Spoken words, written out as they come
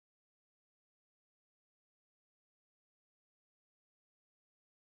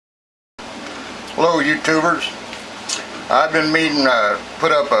Hello YouTubers. I've been meaning to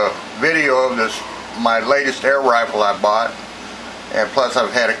put up a video of my latest air rifle I bought, and plus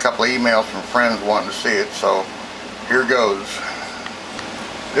I've had a couple of emails from friends wanting to see it, so here goes.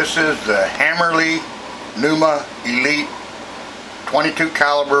 This is the Hammerli Pneuma Elite 22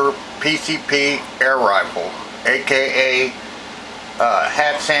 caliber PCP air rifle, aka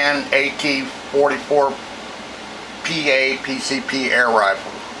Hatsan AT44 PCP air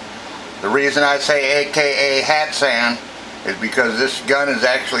rifle. The reason I say aka Hatsan is because this gun is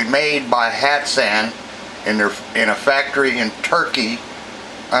actually made by Hatsan in a factory in Turkey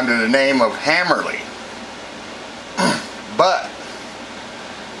under the name of Hammerli. But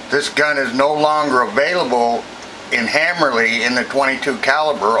this gun is no longer available in Hammerli in the 22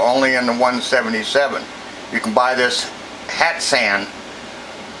 caliber, only in the 177. You can buy this Hatsan,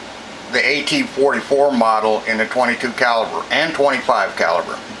 the AT44 model, in the 22 caliber and 25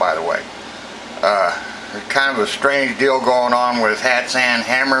 caliber, by the way. There's kind of a strange deal going on with Hatsan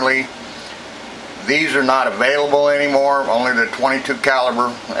Hammerli. These are not available anymore, only the 22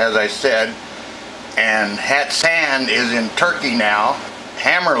 caliber, as I said. And Hatsan is in Turkey now.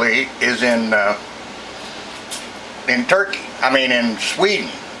 Hammerli is in Turkey. I mean in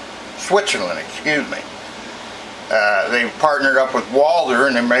Switzerland, excuse me. They've partnered up with Walther,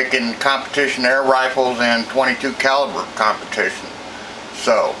 and they're making competition air rifles and 22 caliber competition.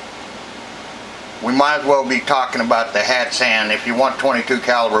 So we might as well be talking about the Hatsan. If you want 22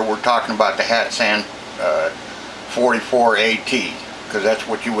 caliber, we're talking about the Hatsan 44 AT, because that's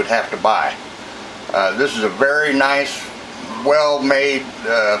what you would have to buy. This is a very nice, well-made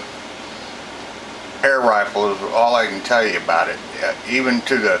air rifle, is all I can tell you about it. Even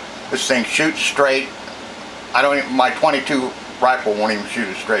to this thing shoots straight. My 22 rifle won't even shoot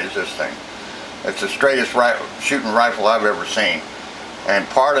as straight as this thing. It's the straightest shooting rifle I've ever seen. And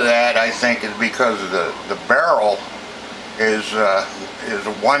part of that, I think, is because of the barrel is a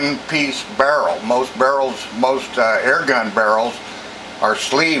one-piece barrel. Most air gun barrels are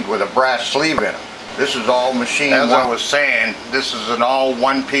sleeved with a brass sleeve in them. This is all machined. As I was saying, this is an all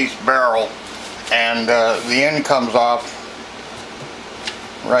one-piece barrel, and the end comes off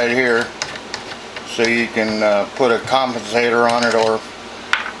right here, so you can put a compensator on it or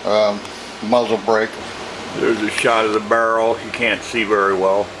muzzle brake. There's a shot of the barrel, you can't see very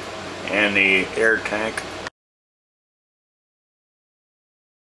well, and the air tank.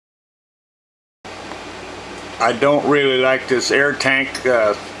 I don't really like this air tank.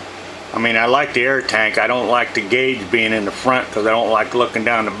 I mean, I like the air tank. I don't like the gauge being in the front, because I don't like looking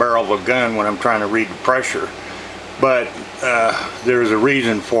down the barrel of a gun when I'm trying to read the pressure. But there's a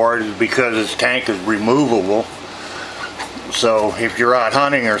reason for it, is because this tank is removable. So if you're out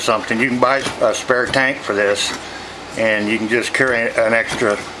hunting or something, you can buy a spare tank for this, and you can just carry an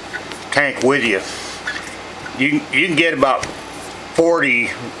extra tank with you. You can get about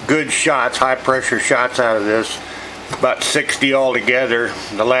 40 good shots, high pressure shots out of this, about 60 altogether.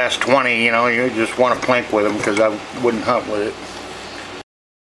 The last 20, you know, you just want to plink with them, because I wouldn't hunt with it.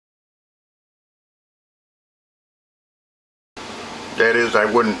 That is, I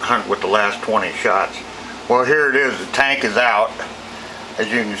wouldn't hunt with the last 20 shots. Well, here it is. The tank is out, as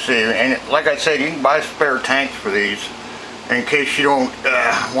you can see, and like I said, you can buy spare tanks for these in case you don't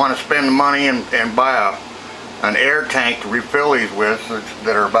want to spend the money and buy an air tank to refill these with,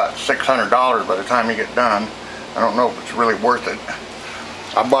 that are about $600 by the time you get done. I don't know if it's really worth it.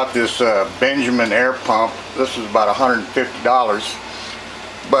 I bought this Benjamin air pump. This is about $150,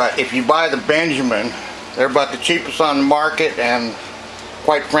 but if you buy the Benjamin, they're about the cheapest on the market, and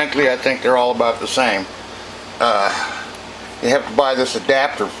quite frankly, I think they're all about the same. You have to buy this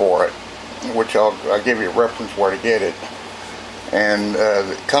adapter for it, which I'll give you a reference where to get it. And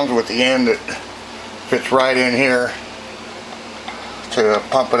it comes with the end that fits right in here to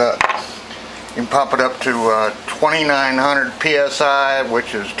pump it up. You can pump it up to 2,900 PSI,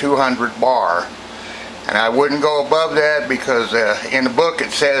 which is 200 bar. And I wouldn't go above that, because in the book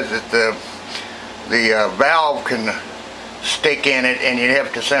it says that the valve can stick in it, and you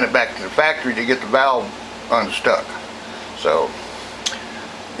have to send it back to the factory to get the valve unstuck. So,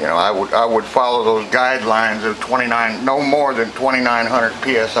 you know, I would follow those guidelines of no more than 2,900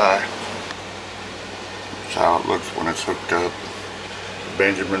 PSI. That's how it looks when it's hooked up. The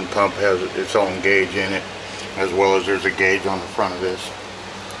Benjamin pump has its own gauge in it, as well as there's a gauge on the front of this.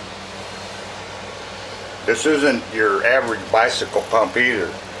 This isn't your average bicycle pump either.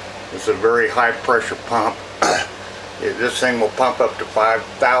 It's a very high pressure pump. This thing will pump up to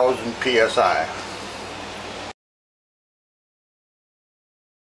 5,000 PSI.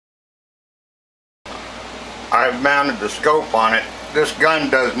 I've mounted the scope on it this gun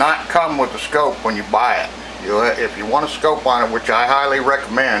does not come with a scope when you buy it. If you want a scope on it, which I highly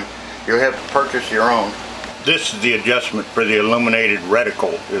recommend, you'll have to purchase your own. This is the adjustment for the illuminated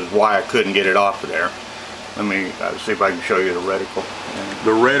reticle, is why I couldn't get it off of there. Let me see if I can show you the reticle.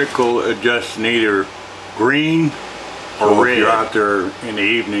 The reticle adjusts in either green or red. If you're out there in the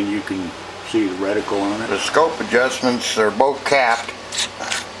evening, you can see the reticle on it. The scope adjustments are both capped,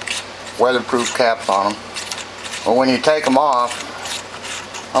 weatherproof caps on them. But when you take them off,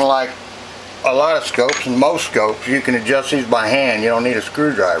 unlike a lot of scopes and most scopes, you can adjust these by hand. You don't need a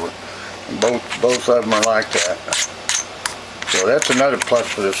screwdriver. And both of them are like that. So that's another plus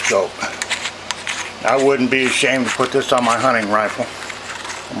for this scope. I wouldn't be ashamed to put this on my hunting rifle,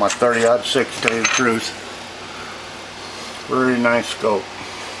 on my 30-06, to tell you the truth. Very nice scope.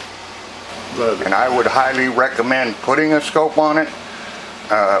 And I would highly recommend putting a scope on it,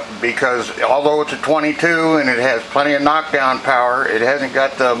 because although it's a 22 and it has plenty of knockdown power, it hasn't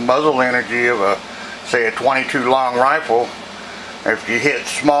got the muzzle energy of say a 22 long rifle. If you hit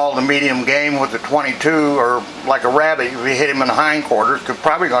small to medium game with a 22, or like a rabbit, if you hit him in the hindquarters, it's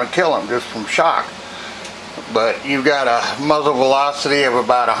probably going to kill him just from shock. But you've got a muzzle velocity of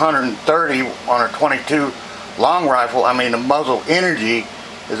about 130 on a 22 long rifle. I mean, the muzzle energy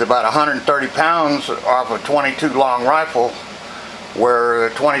is about 130 pounds off a 22 long rifle, where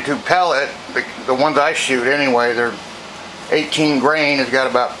the 22 pellet, the ones I shoot anyway, they're 18 grain, has got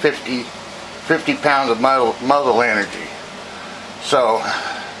about 50 pounds of muzzle energy. So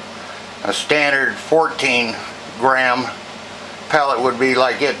a standard 14 gram pellet would be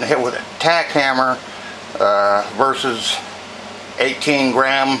like getting hit with a tack hammer versus 18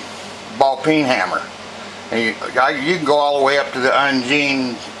 gram ball peen hammer. And you can go all the way up to the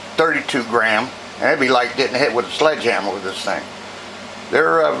Ungene 32 gram, and it'd be like getting hit with a sledgehammer with this thing.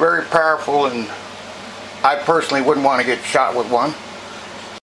 They're very powerful, and I personally wouldn't want to get shot with one.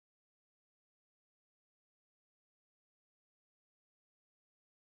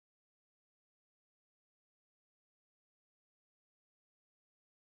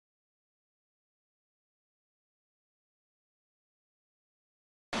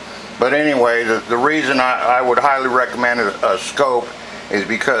 But anyway, the reason I would highly recommend a scope is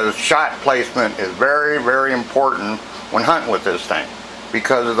because shot placement is very, very important when hunting with this thing.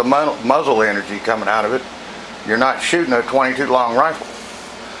 Because of the muzzle energy coming out of it, you're not shooting a 22 long rifle.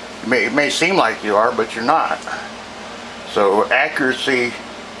 It may seem like you are, but you're not. So accuracy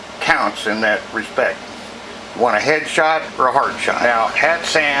counts in that respect. You want a headshot or a hard shot. Now,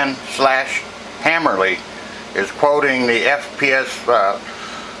 Hatsan/Hammerli is quoting the FPS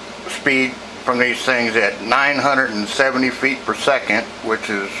speed from these things at 970 feet per second, which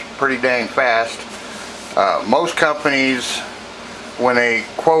is pretty dang fast. Most companies, when they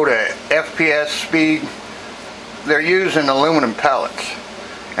quote a FPS speed, they're using aluminum pellets.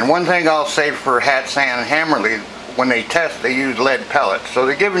 And one thing I'll say for Hatsan and Hammerli, when they test, they use lead pellets. So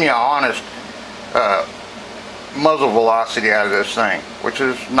they're giving you an honest muzzle velocity out of this thing, which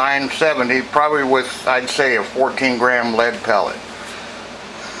is 970, probably with, I'd say, a 14 gram lead pellet.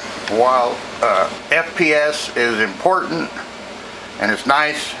 While FPS is important and it's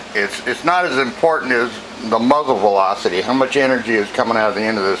nice, it's not as important as the muzzle velocity, how much energy is coming out of the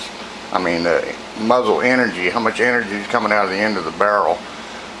end of this, I mean the muzzle energy, how much energy is coming out of the end of the barrel.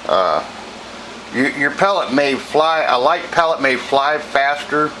 Your pellet may fly, a light pellet may fly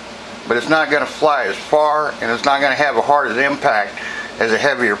faster, but it's not going to fly as far, and it's not going to have a hard impact as a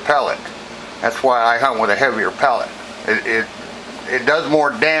heavier pellet. That's why I hunt with a heavier pellet. It does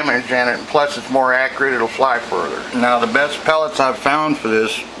more damage, and plus it's more accurate, it'll fly further. Now the best pellets I've found for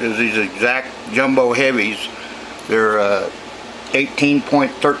this is these exact jumbo heavies. They're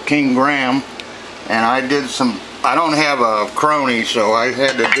 18.13 gram, and I did some, I don't have a crony, so I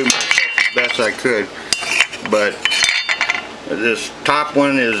had to do myself as best I could. But this top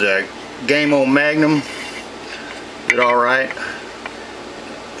one is a Game-O Magnum, did alright.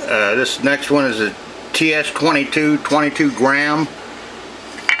 This next one is a TS22, 22 gram.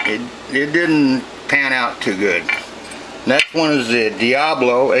 It didn't pan out too good. Next one is the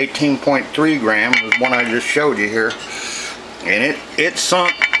Diablo, 18.3 gram, the one I just showed you here. And it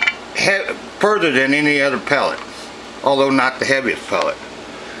sunk further than any other pellet, although not the heaviest pellet.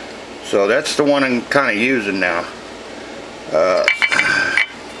 So that's the one I'm kind of using now.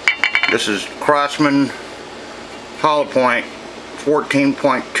 This is Crossman Hollow Point,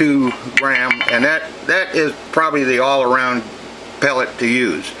 14.2 gram, and that is probably the all-around pellet to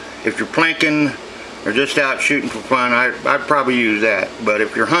use. If you're plinking or just out shooting for fun, I'd probably use that. But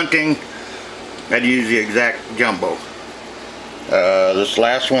if you're hunting, I'd use the exact jumbo. This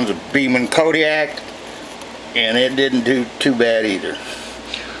last one's a Beeman Kodiak, and it didn't do too bad either.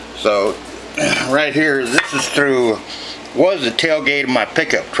 So right here, this is through, was the tailgate of my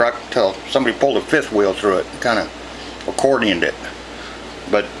pickup truck until somebody pulled a fifth wheel through it, kind of accordioned it.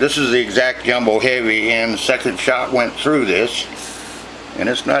 But this is the exact jumbo heavy, and the second shot went through this, and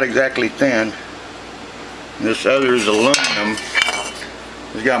it's not exactly thin. And this other is aluminum.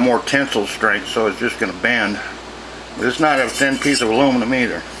 It's got more tensile strength, so it's just going to bend. But it's not a thin piece of aluminum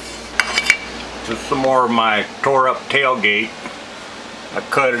either. Just some more of my tore up tailgate. I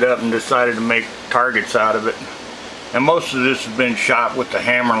cut it up and decided to make targets out of it. And most of this has been shot with the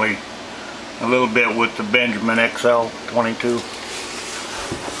Hammerli, a little bit with the Benjamin XL22.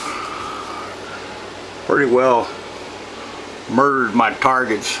 Pretty well murdered my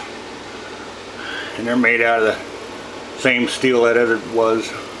targets, and they're made out of the same steel that other was.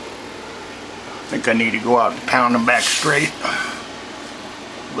 I think I need to go out and pound them back straight,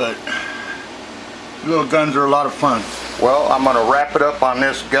 but little guns are a lot of fun. Well, I'm going to wrap it up on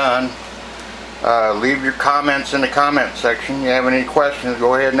this gun. Leave your comments in the comment section. If you have any questions,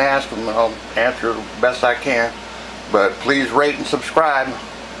 go ahead and ask them, and I'll answer the best I can. But please rate and subscribe.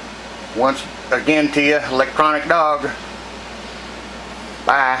 Once again to you, Electronic Dog.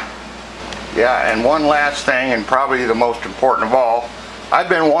 Bye. Yeah, and one last thing, and probably the most important of all, I've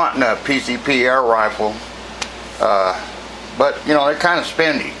been wanting a PCP air rifle, but you know, they're kind of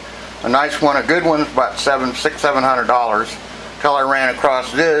spendy. A nice one, a good one's about $700 till I ran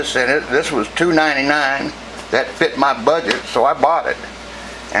across this, and this was $299. That fit my budget, so I bought it.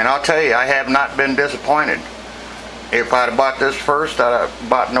 And I'll tell you, I have not been disappointed. If I'd have bought this first, I'd have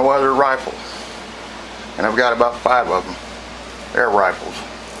bought no other rifle. And I've got about 5 of them, air rifles.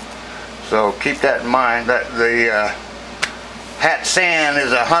 So keep that in mind. That the Hatsan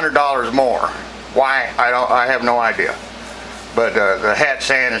is $100 more. Why? I have no idea. But the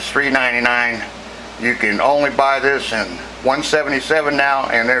Hatsan is $399. You can only buy this in $177 now,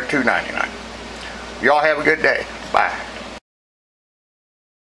 and they're $299. Y'all have a good day. Bye.